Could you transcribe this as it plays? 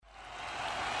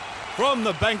From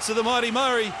the banks of the mighty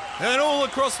Murray and all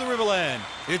across the Riverland,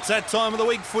 it's that time of the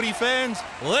week, footy fans.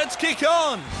 Let's kick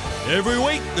on! Every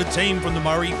week, the team from the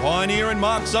Murray, Pioneer and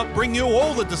Marks Up bring you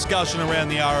all the discussion around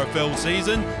the RFL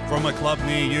season from a club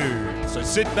near you. So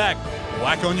sit back,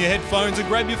 whack on your headphones and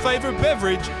grab your favourite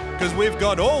beverage, because we've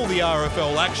got all the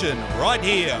RFL action right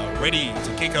here, ready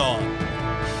to kick on.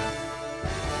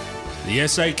 The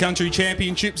SA Country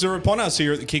Championships are upon us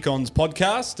here at the Kick-Ons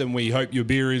podcast, and we hope your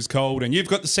beer is cold and you've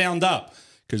got the sound up,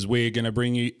 because we're going to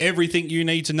bring you everything you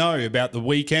need to know about the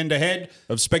weekend ahead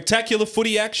of spectacular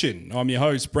footy action. I'm your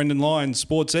host, Brendan Lyons,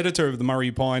 sports editor of the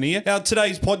Murray Pioneer. Now,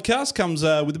 today's podcast comes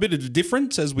with a bit of a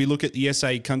difference as we look at the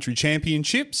SA Country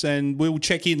Championships, and we'll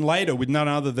check in later with none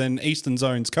other than Eastern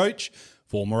Zone's coach,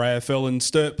 former AFL and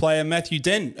Sturt player Matthew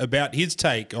Dent, about his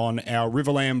take on our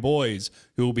Riverland boys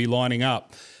who will be lining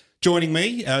up. Joining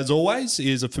me, as always,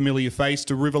 is a familiar face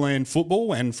to Riverland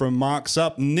football, and from Marks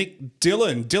Up, Nick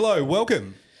Dillon. Dillo,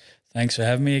 welcome. Thanks for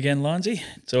having me again, Lindsay.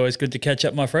 It's always good to catch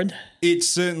up, my friend. It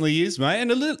certainly is, mate.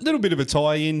 And a little bit of a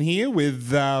tie-in here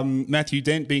with Matthew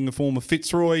Dent being a former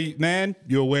Fitzroy man.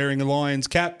 You're wearing a Lions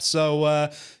cap, so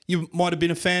you might have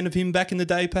been a fan of him back in the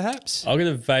day, perhaps? I've got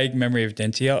a vague memory of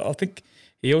Denty. I think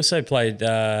he also played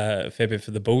a fair bit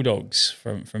for the Bulldogs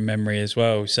from memory as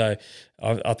well. So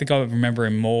I think I remember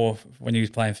him more when he was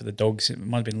playing for the Dogs. It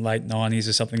might have been late 90s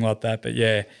or something like that. But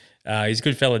yeah, he's a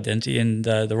good fella, Denty, and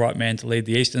the right man to lead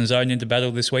the Eastern Zone into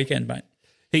battle this weekend, mate.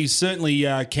 He's certainly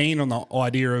keen on the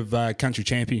idea of country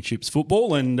championships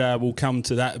football, and we'll come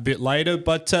to that a bit later.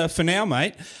 But for now,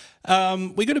 mate,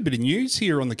 we got a bit of news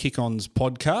here on the Kick-Ons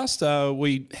podcast.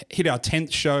 We hit our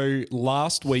 10th show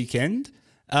last weekend.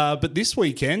 But this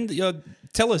weekend,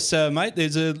 tell us, mate,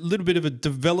 there's a little bit of a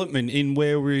development in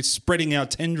where we're spreading our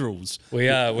tendrils. We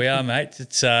are, mate.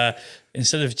 It's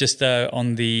instead of just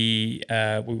on the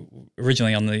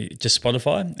originally on the just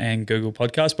Spotify and Google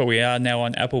Podcasts, but we are now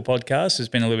on Apple Podcasts. It's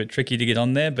been a little bit tricky to get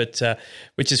on there, but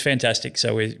which is fantastic.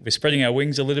 So we're spreading our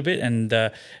wings a little bit,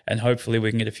 and hopefully we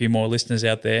can get a few more listeners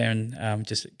out there and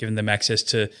just giving them access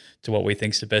to what we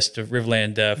think is the best of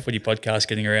Riverland footy podcast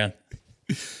getting around.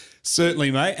 Certainly,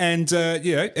 mate. And,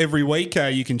 every week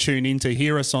you can tune in to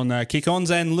hear us on Kick-Ons.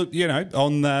 And look,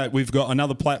 we've got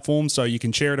another platform so you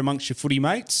can share it amongst your footy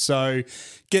mates. So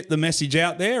get the message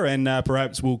out there, and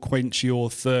perhaps we'll quench your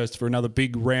thirst for another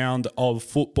big round of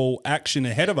football action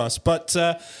ahead of us. But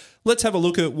let's have a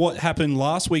look at what happened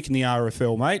last week in the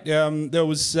RFL, mate. There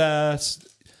was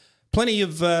plenty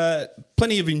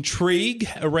of intrigue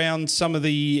around some of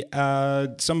the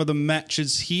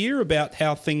matches here about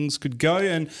how things could go,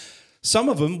 and some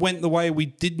of them went the way we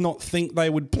did not think they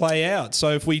would play out.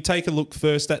 So if we take a look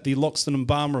first at the Loxton and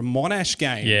Barmera Monash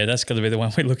game. Yeah, that's got to be the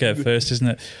one we look at first, isn't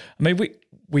it? I mean,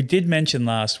 we did mention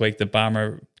last week that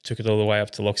Barmera took it all the way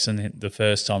up to Loxton the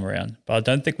first time around, but I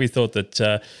don't think we thought that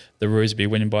the Roos would be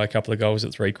winning by a couple of goals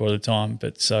at three-quarter time.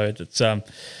 But so it's a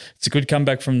good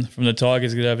comeback from the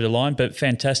Tigers to get over the line, but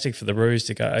fantastic for the Roos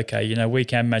to go, okay, we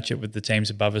can match it with the teams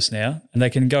above us now, and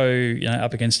they can go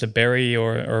up against a Berry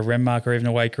or a Renmark or even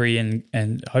a Waikerie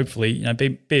and hopefully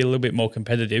be a little bit more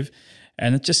competitive.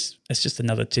 And it's just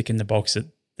another tick in the box that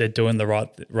they're doing the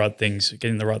right things,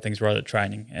 getting the right things right at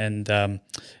training, and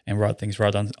right things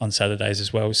right on Saturdays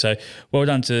as well. So well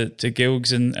done to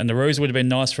Gilgs and the Roos. Would have been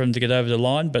nice for them to get over the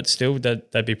line, but still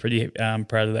they'd be pretty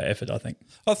proud of that effort, I think.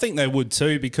 I think they would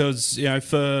too, because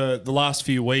for the last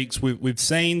few weeks we've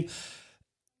seen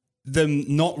them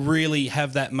not really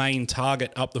have that main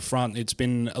target up the front. It's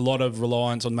been a lot of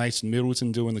reliance on Mason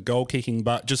Middleton doing the goal kicking,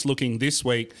 but just looking this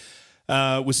week,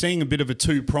 we're seeing a bit of a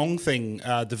two-prong thing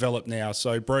develop now.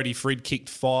 So Brodie Frid kicked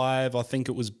 5. I think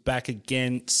it was back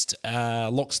against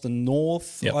Loxton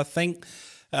North, yep. I think.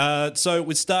 So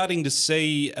we're starting to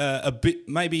see a bit,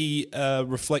 maybe a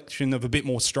reflection of a bit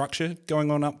more structure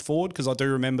going on up forward, because I do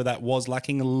remember that was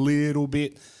lacking a little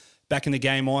bit back in the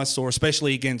game I saw,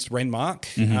 especially against Renmark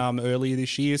earlier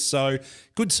this year. So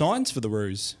good signs for the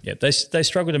Roos. Yeah, they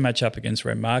struggle to match up against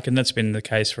Renmark, and that's been the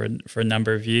case for a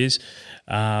number of years.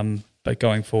 But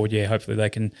going forward, hopefully they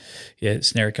can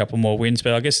snare a couple more wins.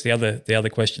 But I guess the other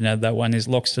question out of that one is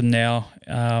Loxton now.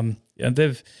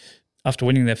 They've, after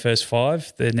winning their first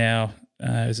 5, they're now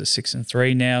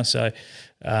 6-3 now. So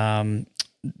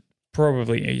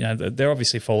probably they're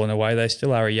obviously falling away. They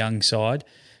still are a young side.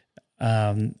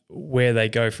 Where they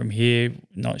go from here,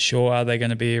 not sure. Are they going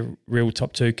to be a real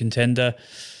top 2 contender?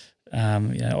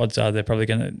 Odds are they're probably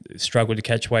going to struggle to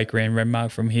catch Waikerie and Renmark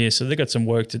from here. So they've got some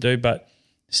work to do, but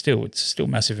it's still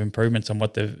massive improvements on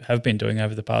what they have been doing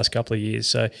over the past couple of years.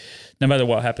 So no matter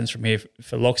what happens from here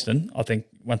for Loxton, I think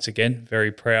once again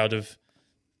very proud of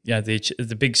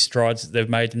the big strides that they've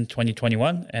made in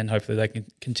 2021, and hopefully they can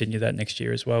continue that next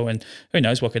year as well. And who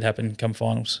knows what could happen come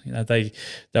finals?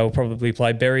 They'll probably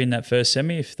play Bury in that first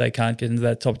semi if they can't get into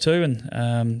that top two,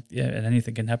 and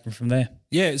anything can happen from there.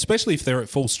 Yeah, especially if they're at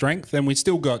full strength, and we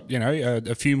still got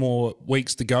a few more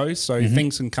weeks to go, so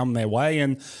things can come their way.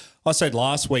 And I said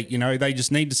last week, they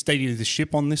just need to steady the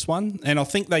ship on this one, and I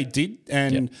think they did.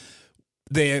 And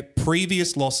their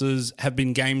previous losses have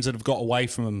been games that have got away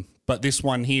from them. But this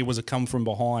one here was a come from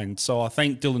behind. So I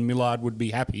think Dylan Millard would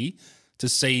be happy to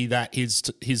see that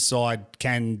his side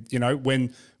can,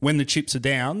 when the chips are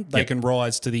down, they can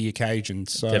rise to the occasion.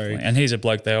 So definitely. And he's a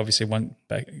bloke they obviously want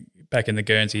back in the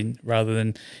Guernsey rather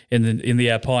than in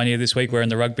the Pioneer this week wearing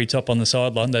the rugby top on the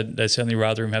sideline. They'd certainly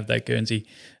rather him have that Guernsey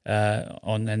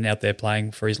on and out there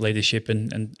playing for his leadership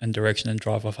and direction and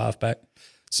drive off halfback.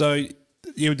 So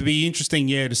it would be interesting,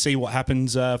 to see what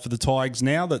happens for the Tigers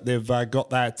now that they've got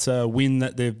that win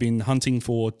that they've been hunting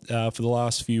for the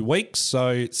last few weeks. So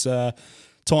it's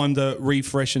time to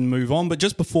refresh and move on. But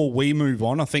just before we move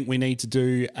on, I think we need to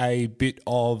do a bit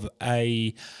of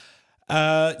a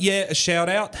shout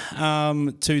out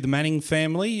to the Manning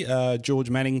family. George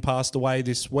Manning passed away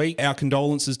this week. Our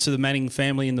condolences to the Manning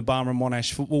family in the Barmera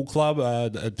Monash Football Club,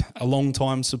 a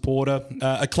long-time supporter,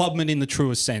 a clubman in the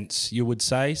truest sense, you would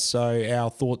say. So our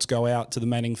thoughts go out to the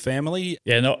Manning family.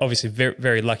 Yeah, and obviously very,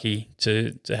 very lucky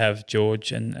to have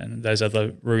George and those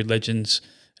other rude legends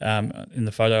in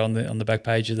the photo on the back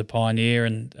page of the Pioneer,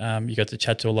 and you got to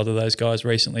chat to a lot of those guys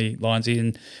recently, Linesy,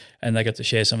 and they got to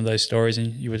share some of those stories,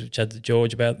 and you would have chatted to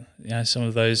George about some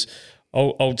of those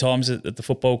old times at the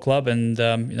football club, and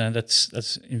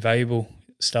that's invaluable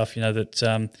stuff.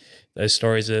 That those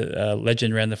stories are a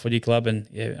legend around the footy club, and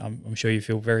I'm sure you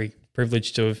feel very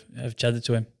privileged to have chatted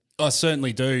to him. I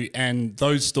certainly do, and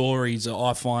those stories,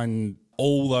 I find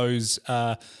all those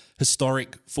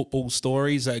historic football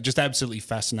stories just absolutely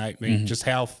fascinate me. Just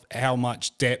how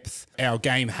much depth our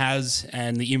game has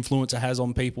and the influence it has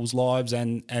on people's lives,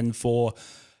 and for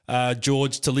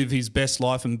George to live his best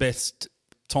life and best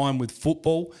time with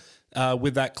football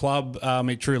with that club,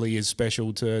 it truly is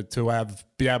special to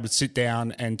be able to sit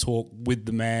down and talk with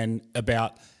the man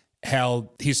about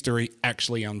how history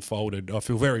actually unfolded. I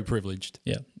feel very privileged.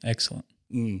 Yeah, excellent.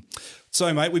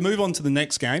 So, mate, we move on to the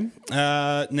next game.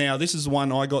 Now, this is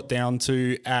one I got down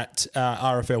to at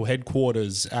RFL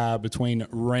headquarters between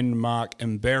Renmark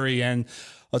and Bury. And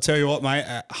I'll tell you what, mate,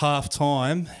 at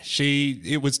half-time,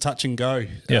 it was touch and go.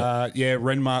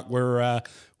 Renmark were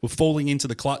falling into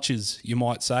the clutches, you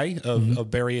might say, of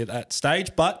Bury at that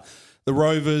stage. But the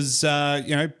Rovers,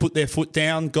 put their foot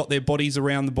down, got their bodies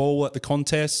around the ball at the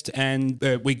contest, and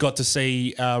we got to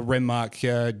see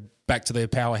Renmark back to their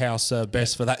powerhouse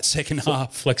best for that second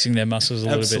half. Flexing their muscles a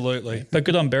little bit. Absolutely. But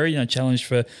good on Bury, challenged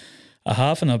for a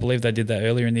half, and I believe they did that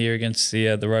earlier in the year against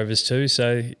the Rovers too.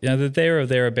 So, they're there or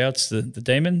thereabouts, the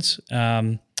Demons.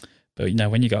 But,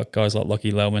 when you got guys like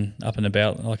Lockie Lellman up and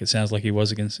about, like it sounds like he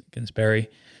was against Bury,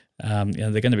 they're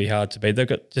going to be hard to beat. They've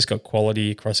just got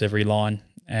quality across every line,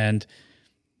 and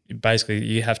basically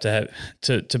you have to have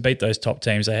to beat those top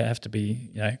teams. They have to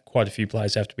be, quite a few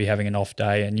players have to be having an off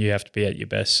day, and you have to be at your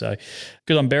best. So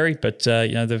good on Bury, but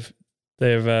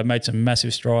they've made some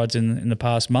massive strides in the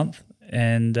past month,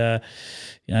 and a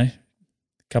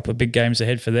couple of big games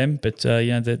ahead for them. But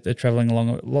they're travelling along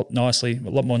a lot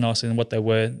more nicely than what they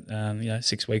were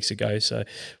 6 weeks ago. So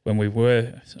when we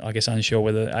were, I guess, unsure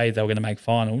whether A, they were going to make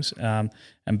finals,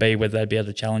 and B, whether they'd be able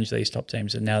to challenge these top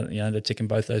teams. And now, they're ticking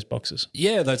both those boxes.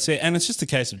 Yeah, that's it. And it's just a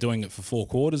case of doing it for 4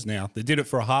 quarters now. They did it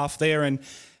for a half there,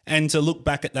 and to look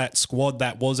back at that squad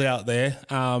that was out there,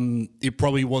 it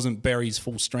probably wasn't Bury's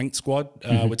full strength squad.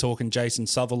 We're talking Jason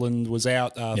Sutherland was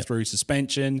out through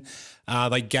suspension.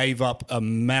 They gave up a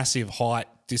massive height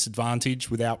disadvantage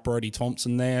without Brodie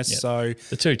Thompson there. Yep. So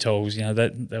the two tools,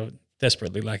 they were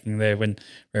desperately lacking there when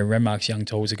Renmark's young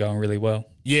tools are going really well.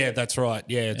 Yeah, that's right.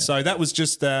 Yeah. So that was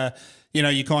just,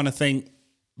 you kind of think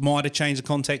might have changed the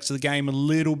context of the game a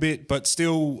little bit, but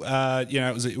still,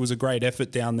 it was a great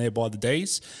effort down there by the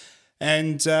D's.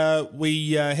 And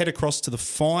we head across to the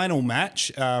final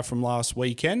match from last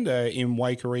weekend in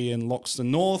Waikerie and Loxton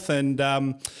North, and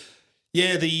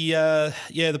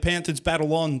the Panthers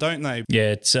battle on, don't they?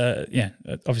 Yeah, it's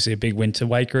obviously a big win to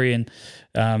Waikerie, and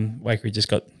Waikerie just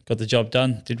got the job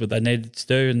done, did what they needed to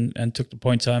do, and took the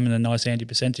points home and a nice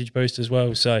anti-percentage boost as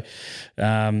well. So,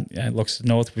 Loxton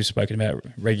North, we've spoken about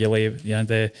regularly.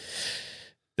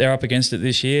 They're up against it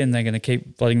this year, and they're going to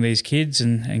keep flooding these kids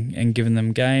and giving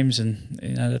them games, and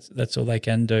that's all they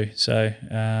can do. So,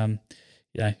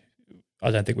 I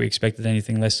don't think we expected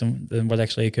anything less than what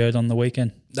actually occurred on the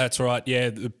weekend. That's right. Yeah,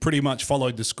 it pretty much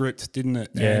followed the script, didn't it?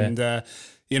 Yeah.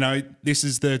 And, this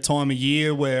is the time of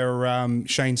year where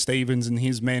Shane Stevens and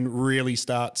his men really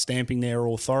start stamping their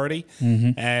authority.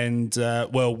 Mm-hmm. And,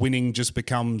 winning just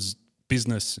becomes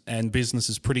business, and business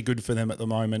is pretty good for them at the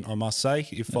moment, I must say.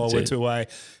 If I were to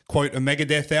quote a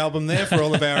Megadeth album there for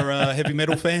all of our heavy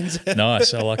metal fans.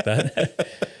 Nice, I like that.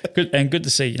 Good to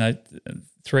see,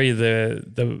 3 of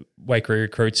the Waikerie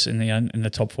recruits in the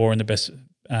top 4 and the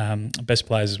best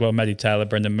players as well. Matty Taylor,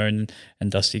 Brendan Moon, and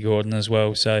Dusty Gordon as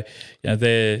well. So,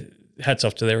 they're hats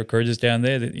off to their recruiters down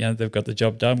there. They've got the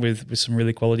job done with some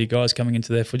really quality guys coming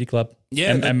into their footy club.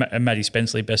 Yeah, and Matty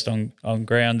Spenceley best on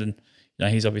ground, and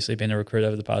he's obviously been a recruit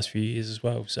over the past few years as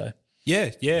well. So.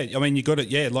 Yeah. I mean, you got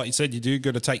to, like you said, you do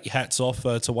got to take your hats off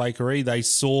to Waikerie. They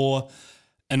saw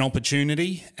an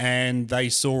opportunity and they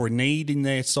saw a need in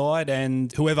their side,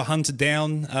 and whoever hunted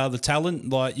down the talent,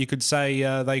 like you could say,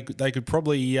 they could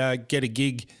probably get a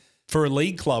gig for a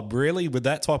league club, really, with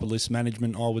that type of list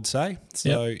management, I would say.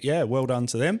 So, Yeah, well done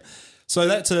to them. So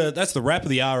that's the wrap of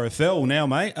the RFL now,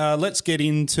 mate. Let's get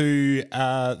into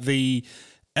the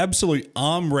absolute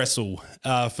arm wrestle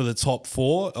for the top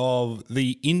 4 of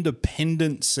the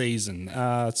independent season.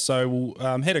 So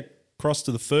we'll head across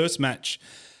to the first match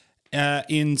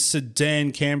in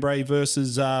Sedan Cambrai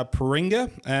versus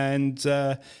Paringa. And,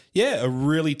 a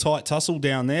really tight tussle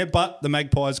down there. But the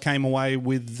Magpies came away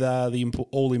with the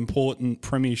all-important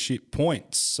premiership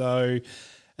points. So,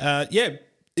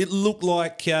 it looked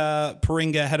like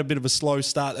Paringa had a bit of a slow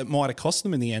start that might have cost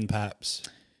them in the end, perhaps.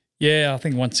 Yeah, I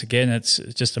think once again it's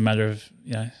just a matter of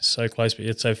so close but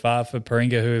yet so far for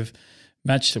Paringa, who have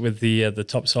matched it with the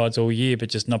top sides all year, but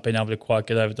just not been able to quite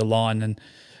get over the line.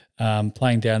 And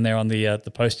playing down there on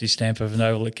the postage stamp of an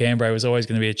oval at Cambrai was always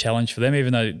going to be a challenge for them,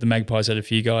 even though the Magpies had a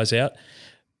few guys out.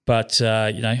 But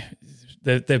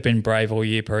they've been brave all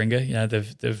year, Paringa.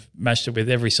 They've matched it with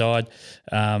every side.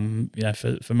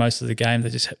 For most of the game, they're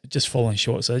just falling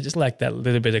short. So they just lack that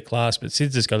little bit of class. But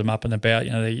Sid's has got them up and about.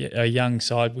 They're a young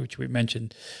side, which we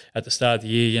mentioned at the start of the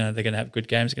year. They're going to have good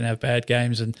games, they're going to have bad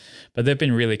games, but they've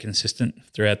been really consistent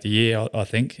throughout the year, I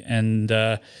think. And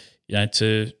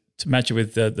to match it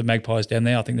with the Magpies down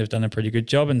there, I think they've done a pretty good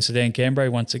job. And Sedan Cambrai,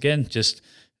 once again, just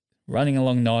running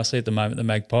along nicely at the moment. The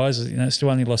Magpies, still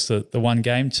only lost the one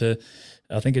game to.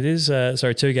 I think it is,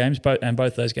 2 games,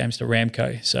 both those games to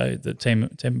Ramco. So the team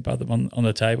above them on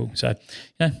the table. So,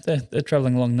 they're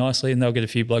travelling along nicely, and they'll get a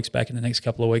few blokes back in the next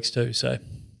couple of weeks too. So,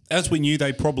 as we knew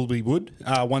they probably would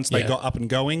once they got up and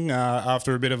going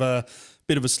after a bit of a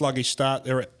sluggish start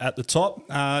there at the top.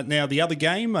 Now the other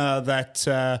game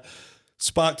that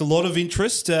sparked a lot of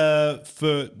interest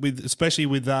especially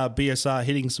with BSR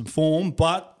hitting some form,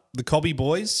 but the Cobby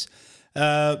boys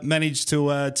managed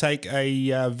to take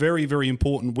a very, very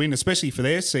important win, especially for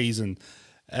their season.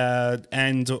 You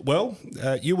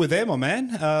were there, my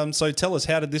man. So tell us,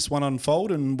 how did this one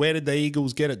unfold and where did the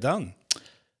Eagles get it done?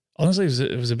 Honestly,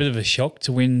 it was a bit of a shock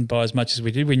to win by as much as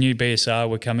we did. We knew BSR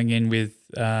were coming in with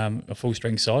a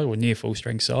full-strength side or near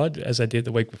full-strength side, as they did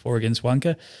the week before against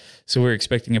Wonka. So we were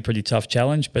expecting a pretty tough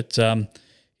challenge, but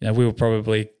we were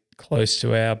probably close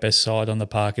to our best side on the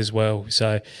park as well.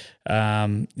 So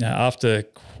after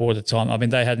quarter time,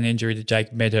 they had an injury to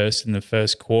Jake Medhurst in the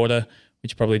first quarter,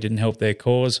 which probably didn't help their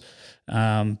cause.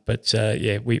 We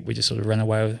just sort of ran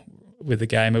away with the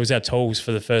game. It was our tools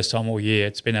for the first time all year.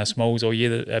 It's been our smalls all year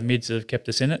that our mids have kept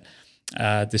us in it.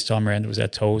 This time around it was our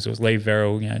tools. It was Lee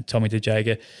Verrill, Tommy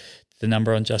DeJager, the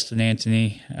number on Justin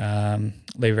Anthony.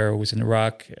 Lee Verrill was in the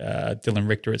ruck. Dylan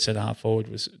Richter at centre half forward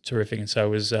was terrific, and so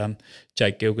was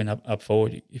Jake Gilgan up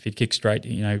forward. If he'd kicked straight,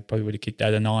 probably would have kicked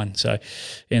 8 or 9. So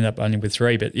ended up only with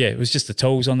 3. But it was just the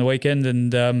tools on the weekend,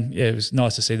 and it was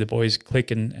nice to see the boys click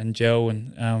and gel,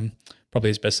 and probably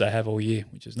as best they have all year,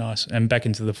 which is nice. And back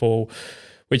into the fall,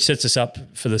 which sets us up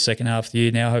for the second half of the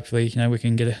year now. Hopefully, we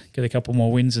can get a couple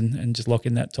more wins and just lock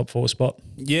in that top 4 spot.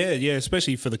 Yeah,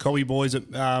 especially for the Cobby boys.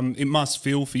 It must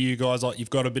feel for you guys like you've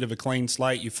got a bit of a clean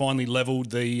slate. You finally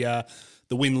levelled the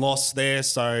win-loss there.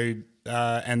 So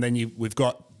and then we've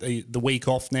got the week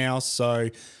off now. So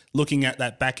looking at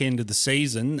that back end of the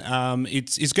season,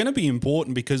 it's going to be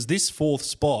important because this 4th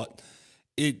spot,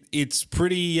 it's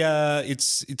pretty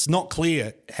it's not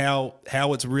clear how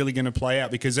it's really going to play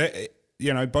out because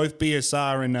both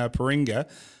BSR and Paringa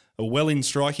are well in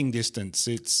striking distance.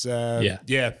 It's So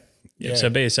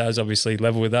BSR is obviously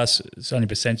level with us. It's only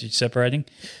percentage separating.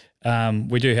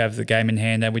 We do have the game in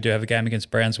hand, and we do have a game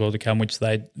against Brownswell to come, which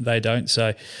they don't.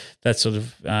 So that's sort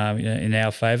of in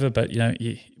our favour. But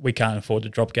we can't afford to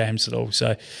drop games at all.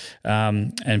 So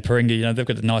and Paringa, they've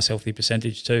got a nice healthy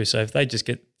percentage too. So if they just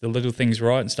get the little things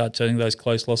right and start turning those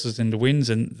close losses into wins,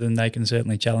 and then they can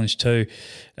certainly challenge too.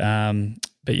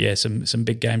 But yeah, some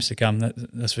big games to come,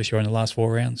 that's for sure, in the last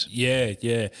 4 rounds.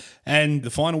 Yeah. And the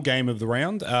final game of the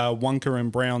round, Wonka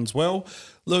and Brownswell.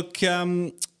 Look,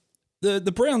 the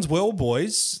Brownswell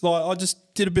boys, I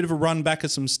just did a bit of a run back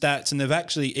of some stats, and they've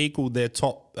actually equalled their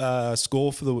top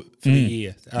score for the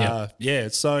year.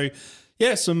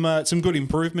 Some good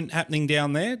improvement happening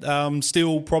down there.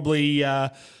 Still probably...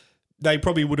 they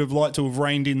probably would have liked to have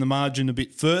reined in the margin a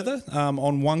bit further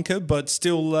on Wonka, but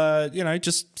still,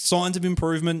 just signs of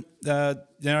improvement,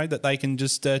 that they can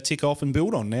just tick off and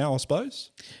build on now, I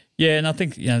suppose. Yeah, and I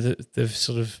think they've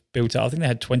sort of built up. I think they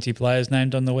had 20 players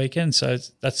named on the weekend, so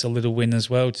that's a little win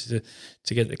as well to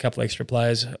get a couple extra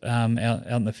players out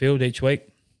in the field each week.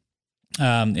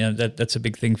 That's a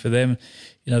big thing for them.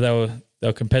 They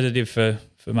were competitive for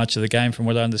much of the game, from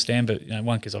what I understand. But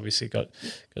Wonka's obviously got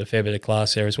a fair bit of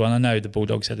class there as well. And I know the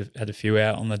Bulldogs had a few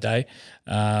out on the day.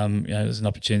 There's an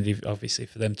opportunity, obviously,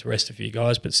 for them to rest a few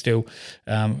guys, but still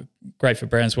great for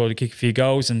Brownswell to kick a few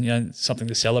goals and something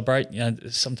to celebrate.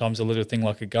 Sometimes a little thing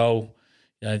like a goal,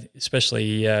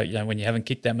 especially when you haven't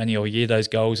kicked that many all year, those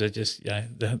goals are just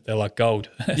they're like gold.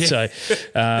 Yeah. So,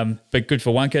 but good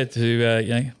for Wonka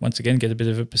to once again get a bit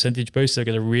of a percentage boost. They've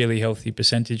got a really healthy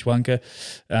percentage, Wonka,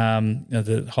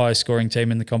 the highest scoring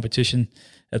team in the competition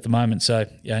at the moment. So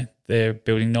they're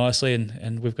building nicely,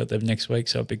 and we've got them next week.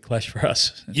 So a big clash for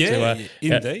us.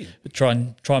 Indeed. Try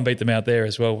and beat them out there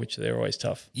as well, which they're always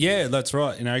tough. Yeah, that's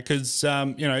right. Because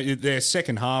their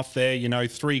second half there,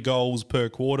 3 goals per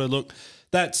quarter. Look.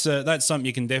 That's something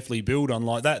you can definitely build on.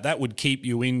 Like that would keep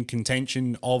you in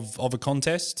contention of a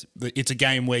contest. It's a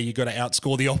game where you've got to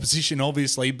outscore the opposition,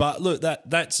 obviously. But look,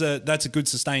 that's a good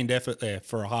sustained effort there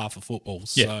for a half of football.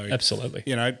 Yeah, so, absolutely.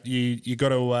 You got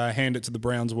to hand it to the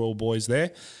Brownswell boys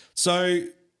there. So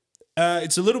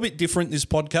it's a little bit different, this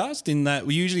podcast, in that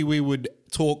we would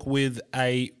talk with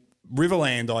a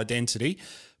Riverland identity.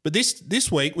 But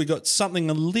this week we got something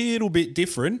a little bit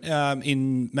different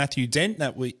in Matthew Dent,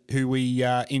 who we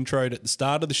introed at the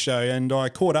start of the show, and I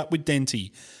caught up with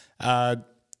Denty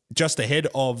just ahead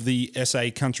of the SA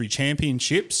Country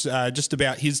Championships, just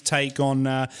about his take on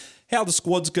how the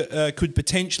squads could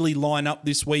potentially line up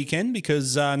this weekend,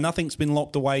 because nothing's been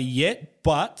locked away yet,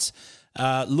 but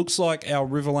looks like our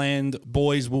Riverland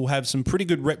boys will have some pretty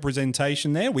good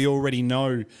representation there. We already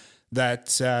know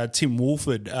that Tim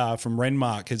Wolford from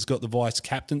Renmark has got the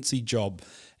vice-captaincy job.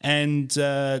 And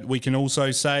we can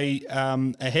also say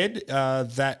ahead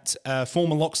that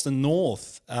former Loxton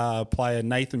North player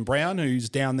Nathan Brown, who's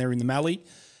down there in the Mallee,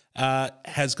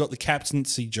 has got the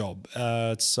captaincy job.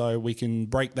 So we can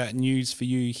break that news for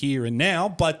you here and now.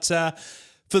 But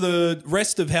for the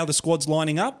rest of how the squad's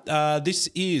lining up, this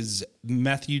is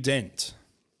Matthew Dent.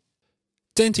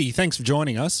 Denty, thanks for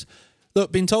joining us.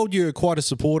 Look, been told you're quite a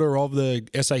supporter of the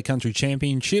SA Country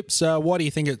Championships. Why do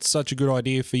you think it's such a good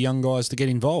idea for young guys to get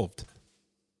involved?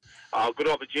 Good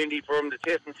opportunity for them to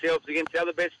test themselves against the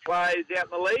other best players out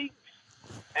in the league.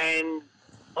 And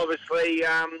obviously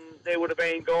there would have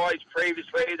been guys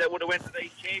previously that would have went to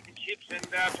these championships and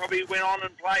probably went on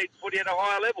and played footy at a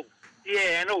higher level.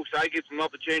 Yeah, and also gives them an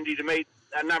opportunity to meet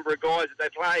a number of guys that they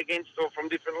play against or from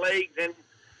different leagues. And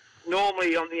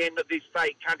normally on the end of this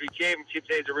state country championships,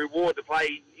 there's a reward to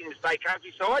play in the state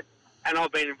countryside, and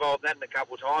I've been involved in that a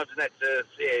couple of times, and that's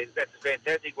a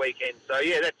fantastic weekend. So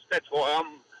yeah, that's why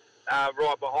I'm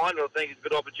right behind it. I think it's a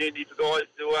good opportunity for guys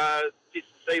to just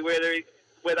see where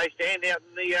they stand out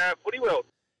in the footy world.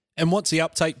 And what's the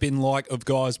uptake been like of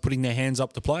guys putting their hands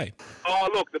up to play? Oh,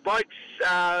 look, the blokes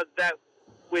that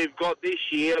we've got this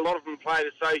year, a lot of them play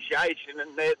the association,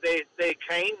 and they're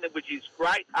keen, which is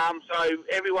great. So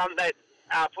everyone that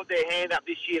put their hand up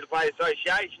this year to play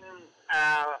association,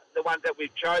 the ones that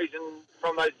we've chosen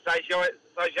from those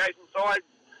association sides,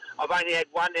 I've only had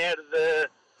one out of the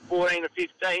 14 or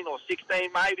 15 or 16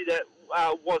 maybe that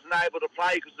wasn't able to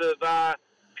play because of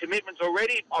commitments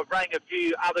already. I've rang a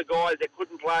few other guys that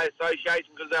couldn't play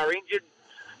association because they were injured.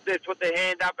 They've put their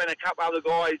hand up, and a couple other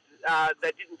guys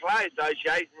that didn't play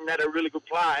association that are really good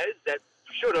players that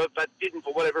should have but didn't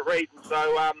for whatever reason.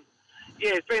 So,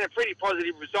 it's been a pretty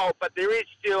positive result, but there is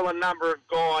still a number of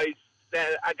guys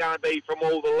that are going to be from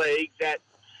all the leagues that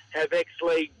have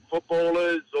ex-league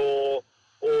footballers or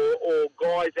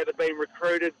guys that have been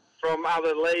recruited from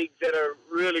other leagues that are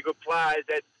really good players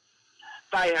that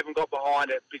they haven't got behind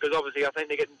it because obviously I think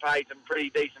they're getting paid some pretty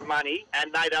decent money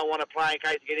and they don't want to play in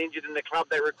case they get injured, and the club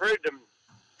that recruited them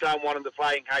don't want them to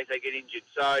play in case they get injured.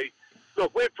 So,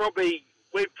 look, we've probably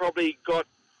got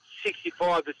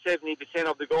 65 to 70%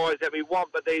 of the guys that we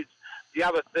want, but there's the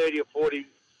other 35%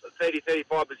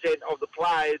 of the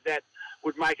players that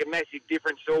would make a massive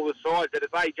difference to all the sides, that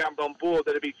if they jumped on board,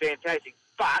 that'd be fantastic.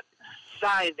 But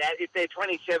saying that, if they're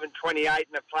 27, 28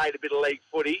 and have played a bit of league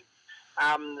footy,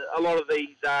 a lot of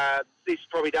these, this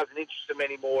probably doesn't interest them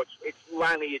anymore. It's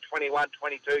only your 21,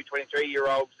 22,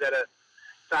 23-year-olds that are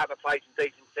starting to play some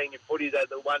decent senior footy. They're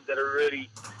the ones that are really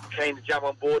keen to jump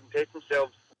on board and test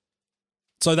themselves.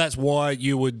 So that's why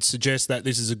you would suggest that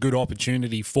this is a good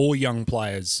opportunity for young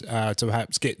players to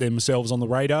perhaps get themselves on the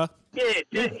radar? Yeah,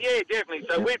 definitely.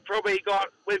 So we've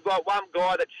got one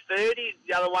guy that's 30,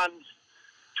 the other one's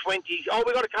 20. Oh,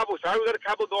 we've got a couple of guys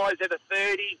that are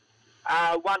 30.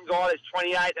 One guy that's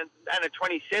 28 and a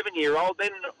 27-year-old.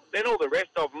 Then all the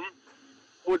rest of them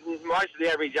most of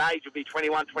the average age would be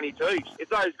 21, 22. If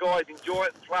those guys enjoy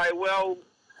it and play well,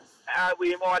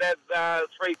 we might have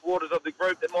 3/4 of the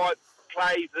group that might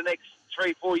play for the next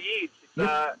 3-4 years.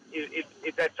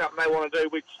 If that's something they want to do,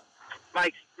 which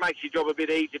makes your job a bit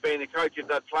easier being a coach if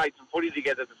they've played some footy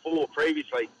together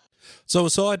previously. So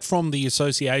aside from the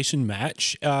association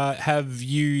match, have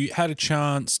you had a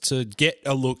chance to get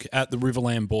a look at the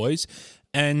Riverland boys?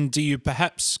 And do you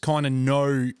perhaps kind of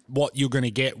know what you're going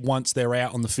to get once they're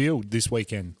out on the field this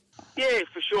weekend? Yeah,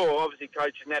 for sure. Obviously,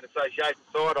 coaching that association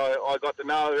side, I got to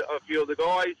know a few of the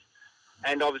guys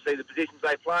and obviously the positions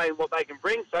they play and what they can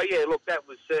bring. So, yeah, look, that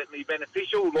was certainly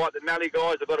beneficial. Like the Mallee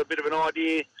guys, I got a bit of an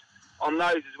idea on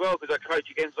those as well because I coach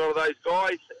against a lot of those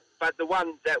guys. But the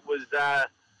ones that was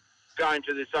going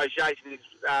to the association is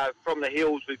from the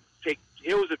Hills.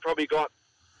 Hills have probably got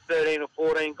 13 or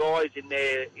 14 guys in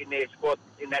their squad,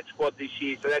 in that squad this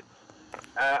year. So that's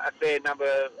a fair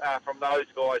number from those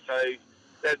guys.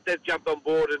 So they've jumped on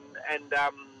board and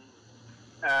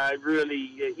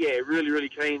really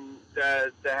keen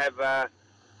to have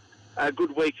a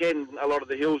good weekend, a lot of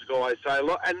the Hills guys.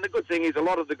 And the good thing is a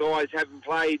lot of the guys haven't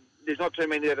played. There's not too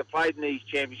many that have played in these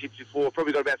championships before.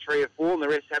 Probably got about 3 or 4 and the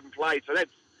rest haven't played. So that's,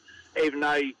 even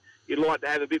though you'd like to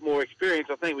have a bit more experience,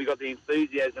 I think we've got the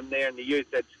enthusiasm there in the youth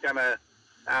that's going to,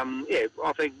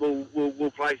 I think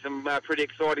we'll play some pretty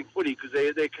exciting footy because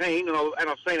they're keen, and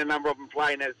I've seen a number of them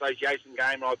play in that association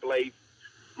game, and I believe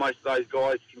most of those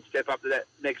guys can step up to that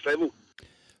next level.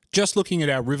 Just looking at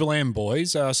our Riverland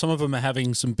boys, some of them are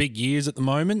having some big years at the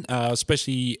moment,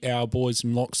 especially our boys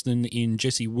from Loxton in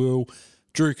Jesse Will,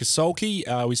 Drew Kasulki.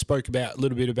 We spoke a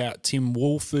little bit about Tim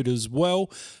Wolford as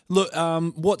well. Look,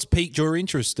 what's piqued your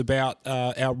interest about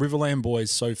our Riverland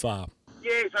boys so far?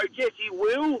 Yeah, so Jesse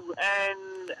Will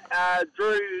and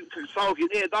Drew Kasulki,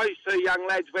 those 2 young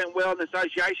lads went well in the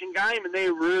association game, and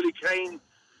they're really keen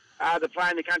to play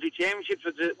in the country championships,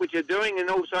 which they're doing. And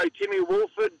also Timmy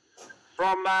Wolford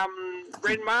from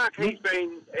Renmark. He's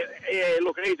been,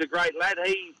 he's a great lad.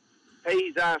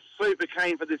 He's super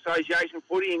keen for the association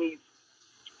footy, and he's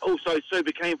also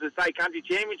super keen for the state country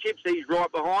championships. He's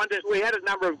right behind it. We had a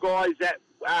number of guys that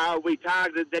we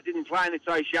targeted that didn't play in the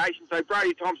association. So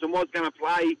Brody Thompson was going to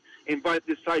play in both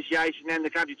the association and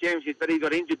the country championships, but he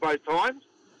got injured both times,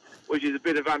 which is a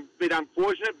bit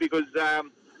unfortunate because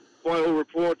by all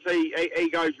reports he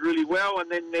goes really well.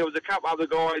 And then there was a couple other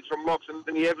guys from Loxton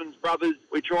and the Evans brothers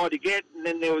we tried to get, and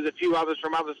then there was a few others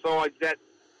from other sides that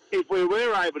if we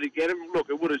were able to get them,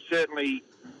 look, it would have certainly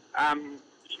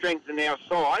strengthen our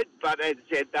side, but as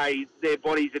I said, their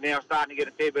bodies are now starting to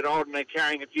get a fair bit old and they're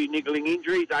carrying a few niggling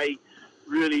injuries. They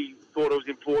really thought it was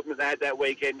important that they had that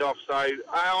weekend off. So,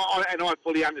 I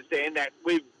fully understand that.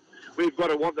 We've got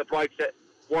to want the blokes that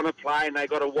want to play, and they've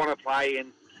got to want to play,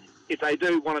 and if they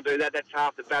do want to do that, that's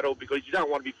half the battle because you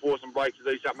don't want to be forcing blokes to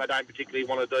do something they don't particularly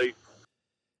want to do.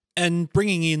 And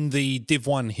bringing in the Div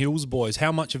 1 Hills boys,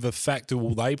 how much of a factor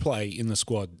will they play in the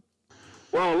squad?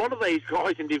 Well, a lot of these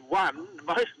guys in Div 1,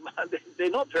 they're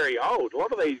not very old. A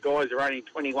lot of these guys are only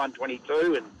 21,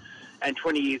 22 and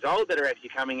 20 years old that are actually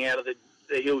coming out of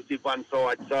the Hills Div 1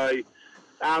 side. So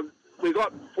we've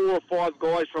got 4 or 5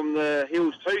 guys from the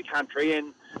Hills 2 country,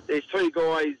 and there's 2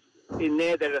 guys in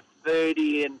there that are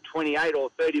 30 and 28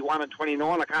 or 31 and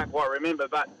 29. I can't quite remember,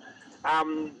 but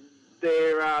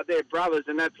they're brothers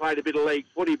and they've played a bit of league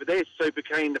footy, but they're super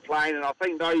keen to play, and I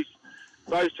think those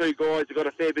 2 guys have got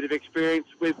a fair bit of experience.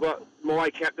 We've got my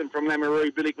captain from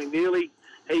Lameroo, Billy McNeely.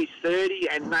 He's 30,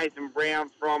 and Nathan Brown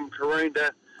from Karoonda.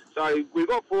 So we've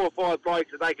got 4 or 5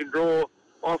 blokes that they can draw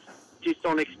off just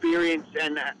on experience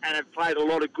and have played a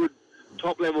lot of good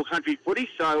top-level country footy.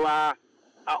 So,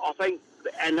 I think,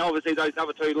 and obviously those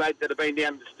other two lads that have been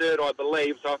down to Sturt, I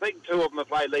believe. So I think two of them have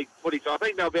played league footy. So I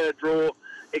think they'll be able to draw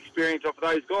experience off of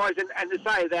those guys. And to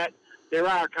say that, there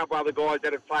are a couple other guys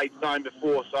that have played zone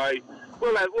before. So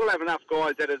we'll have enough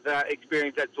guys that have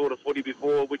experienced that sort of footy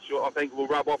before, which I think will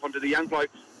rub off onto the young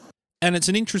blokes. And it's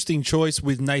an interesting choice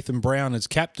with Nathan Brown as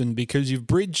captain because you've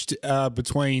bridged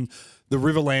between the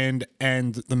Riverland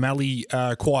and the Mallee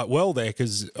quite well there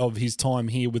because of his time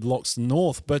here with Loxton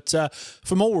North. But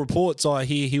from all reports I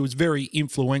hear, he was very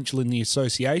influential in the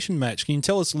association match. Can you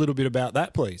tell us a little bit about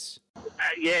that, please?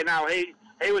 Yeah, no,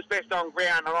 he was best on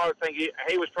ground, and I think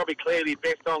he was probably clearly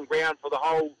best on ground for the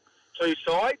whole two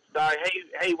sides. So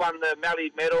he won the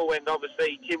Mallee medal, and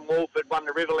obviously Tim Wolford won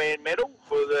the Riverland medal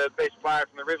for the best player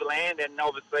from the Riverland, and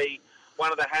obviously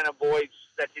one of the Hannah boys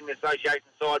that's in the association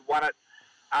side won it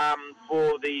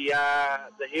for the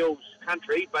Hills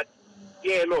country. But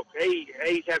yeah, look,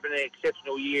 he's having an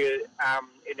exceptional year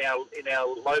in our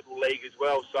local league as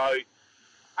well. So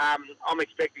I'm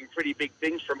expecting pretty big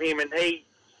things from him, and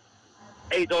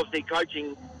he's obviously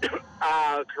coaching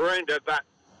Karoonda, but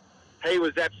he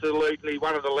was absolutely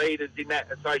one of the leaders in that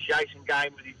association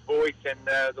game with his voice and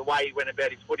the way he went about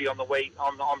his footy on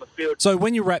the field. So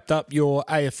when you wrapped up your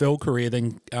AFL career,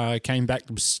 then came back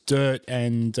to Sturt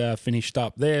and finished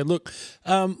up there. Look,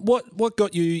 what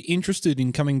got you interested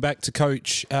in coming back to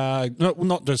coach,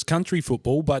 not just country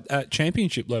football, but at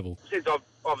championship level? Since I've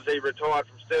obviously retired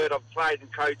from Sturt, I've played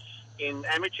and coached in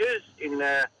amateurs in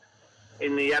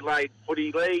the Adelaide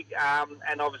Footy League,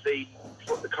 and obviously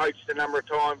coached a number of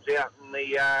times out in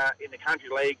the country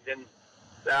leagues, and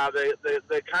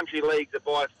the country leagues are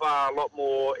by far a lot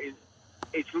more.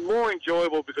 It's more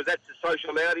enjoyable because that's a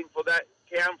social outing for that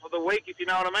town for the week, if you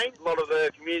know what I mean. A lot of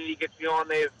the community gets behind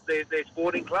their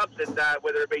sporting clubs, and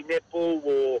whether it be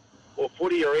netball or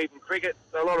footy or even cricket,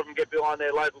 a lot of them get behind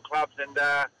their local clubs. And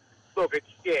look,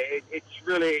 it's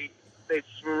really. There's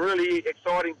some really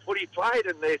exciting footy played,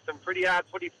 and there's some pretty hard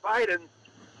footy played. And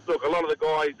look, a lot of the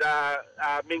guys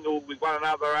mingle with one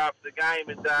another after the game,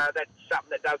 and that's something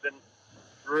that doesn't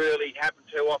really happen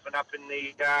too often up in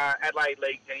the Adelaide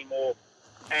leagues anymore.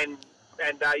 And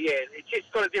it's just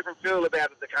got a different feel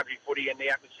about it, the country footy and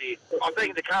the atmosphere. I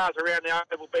think the cars around the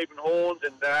oval beeping horns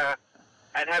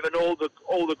and having all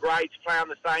the grades play on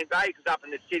the same day, because up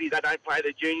in the city they don't play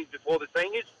the juniors before the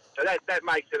seniors. So that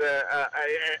makes it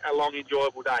a long,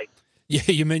 enjoyable day. Yeah,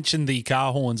 you mentioned the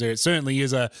car horns there. It certainly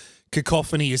is a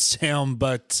cacophony of sound,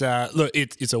 but look,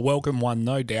 it's a welcome one,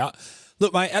 no doubt.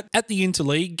 Look, mate, at the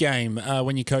interleague game,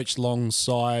 when you coached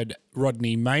alongside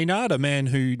Rodney Maynard, a man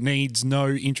who needs no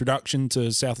introduction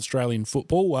to South Australian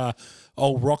football,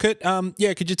 old Rocket.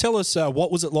 Could you tell us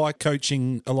what was it like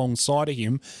coaching alongside of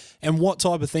him, and what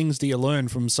type of things do you learn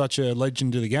from such a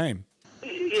legend of the game?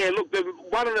 Yeah, look,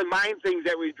 one of the main things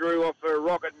that we drew off for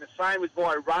Rocket, and the same with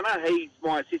my runner, he's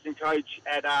my assistant coach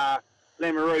at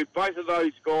Lameroo. Both of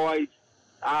those guys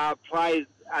played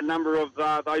a number of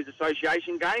those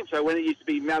association games. So when it used to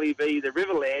be Mallee v the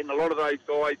Riverland, a lot of those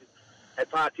guys had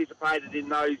participated in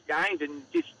those games, and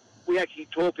we actually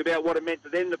talked about what it meant for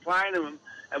them to play in them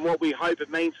and what we hope it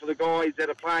means for the guys that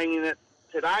are playing in it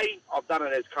today. I've done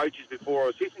it as coaches before, or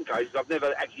assistant coaches. I've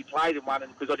never actually played in one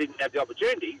because I didn't have the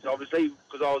opportunities, obviously,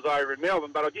 because I was over in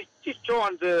Melbourne. But I just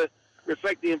trying to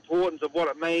reflect the importance of what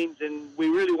it means, and we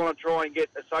really want to try and get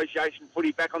association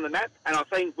footy back on the map. And I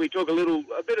think we took a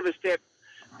bit of a step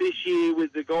this year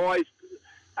with the guys,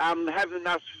 having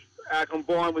us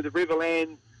combined with the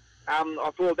Riverland.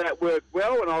 I thought that worked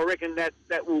well, and I reckon that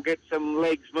will get some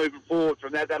legs moving forward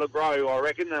from that. That'll grow, I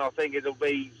reckon, and I think it'll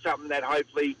be something that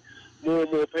hopefully more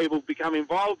and more people become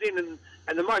involved in. And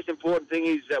the most important thing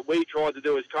is that we tried to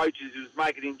do as coaches is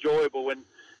make it enjoyable, and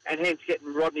hence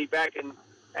getting Rodney back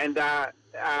and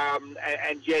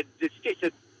Jed, just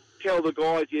to tell the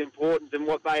guys the importance and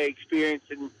what they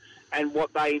experienced and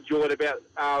what they enjoyed about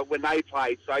when they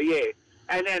played. So yeah,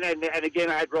 and again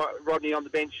I had Rodney on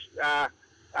the bench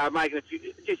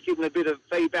just giving a bit of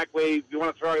feedback where if you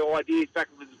want to throw ideas back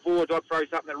to the forwards, I'd throw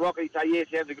something at Rocket, he'd say, yeah,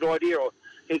 sounds a good idea, or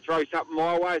he'd throw something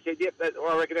my way, I said, yep,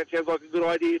 I reckon that sounds like a good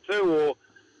idea too, or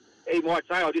he might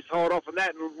say, I'll just hold off on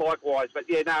that, and likewise. But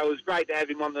yeah, no, it was great to have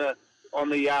him on the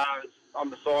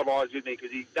sidelines with me,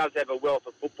 because he does have a wealth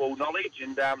of football knowledge,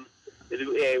 and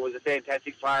he was a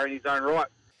fantastic player in his own right.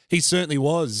 He certainly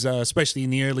was, especially in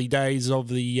the early days of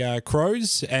the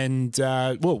Crows, and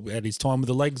at his time with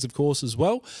the Legs, of course, as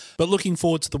well. But looking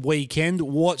forward to the weekend,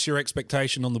 what's your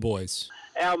expectation on the boys?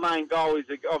 Our main goal is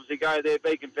to obviously go there,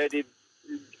 be competitive.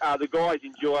 The guys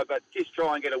enjoy it, but just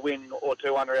try and get a win or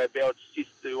two under our belts, just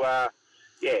to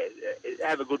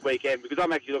have a good weekend, because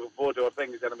I'm actually looking forward to it. I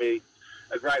think it's going to be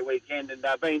a great weekend. And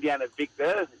being down at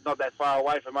Victor, it's not that far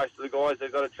away for most of the guys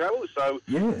that got to travel. So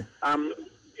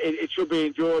it should be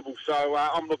enjoyable. So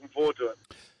I'm looking forward to it.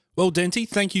 Well, Denty,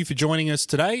 thank you for joining us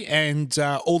today, and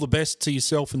all the best to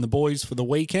yourself and the boys for the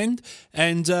weekend.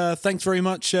 And thanks very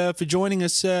much for joining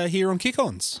us here on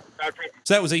Kick-Ons. Okay.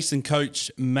 So that was Eastern coach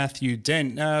Matthew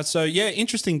Dent.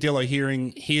 Interesting, Dillo,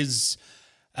 hearing his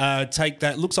take.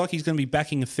 That looks like he's going to be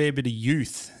backing a fair bit of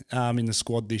youth in the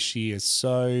squad this year.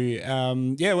 So,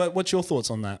 what's your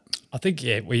thoughts on that? I think,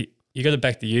 you got to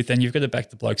back the youth, and you've got to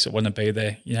back the blokes that want to be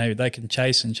there. You know, they can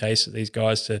chase these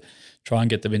guys to try and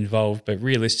get them involved. But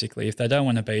realistically, if they don't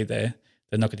want to be there,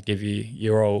 they're not going to give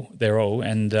you their all.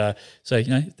 And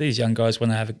these young guys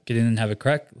want to get in and have a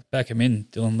crack, back them in,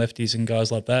 Dylan Lefties and guys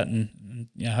like that. And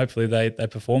hopefully they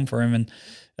perform for him.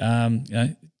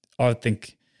 And, I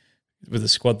think with the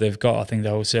squad they've got, I think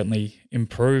they will certainly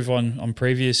improve on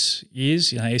previous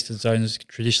years. Eastern Zone has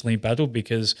traditionally battled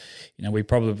because, we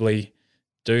probably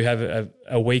do have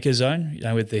a weaker zone,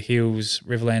 with the Hills,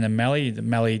 Riverland and Mallee. The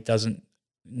Mallee doesn't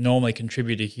normally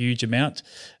contribute a huge amount.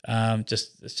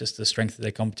 It's just the strength of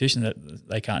their competition that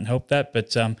they can't help that.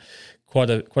 But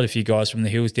quite a few guys from the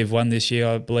Hills Div 1 this year,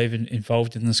 I believe,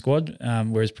 involved in the squad,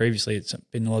 whereas previously it's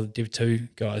been a lot of Div 2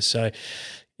 guys. So,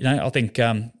 I think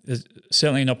there's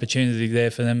certainly an opportunity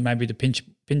there for them maybe to pinch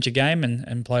a game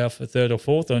and play off a third or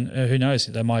fourth, and who knows,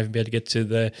 they might even be able to get to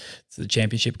the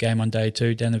championship game on day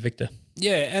 2 down at Victor.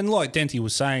 Yeah, and like Denty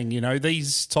was saying,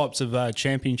 these types of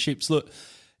championships, look,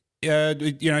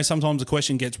 sometimes a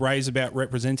question gets raised about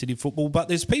representative football, but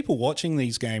there's people watching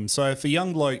these games. So if a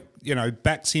young bloke,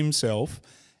 backs himself,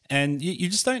 and you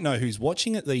just don't know who's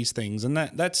watching at these things, and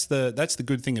that's the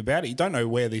good thing about it. You don't know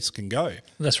where this can go.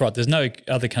 That's right. There's no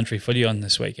other country footy on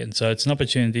this weekend, so it's an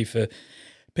opportunity for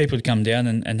people to come down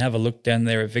and have a look down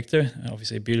there at Victor.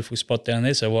 Obviously a beautiful spot down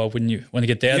there, so why wouldn't you want to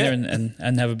get down there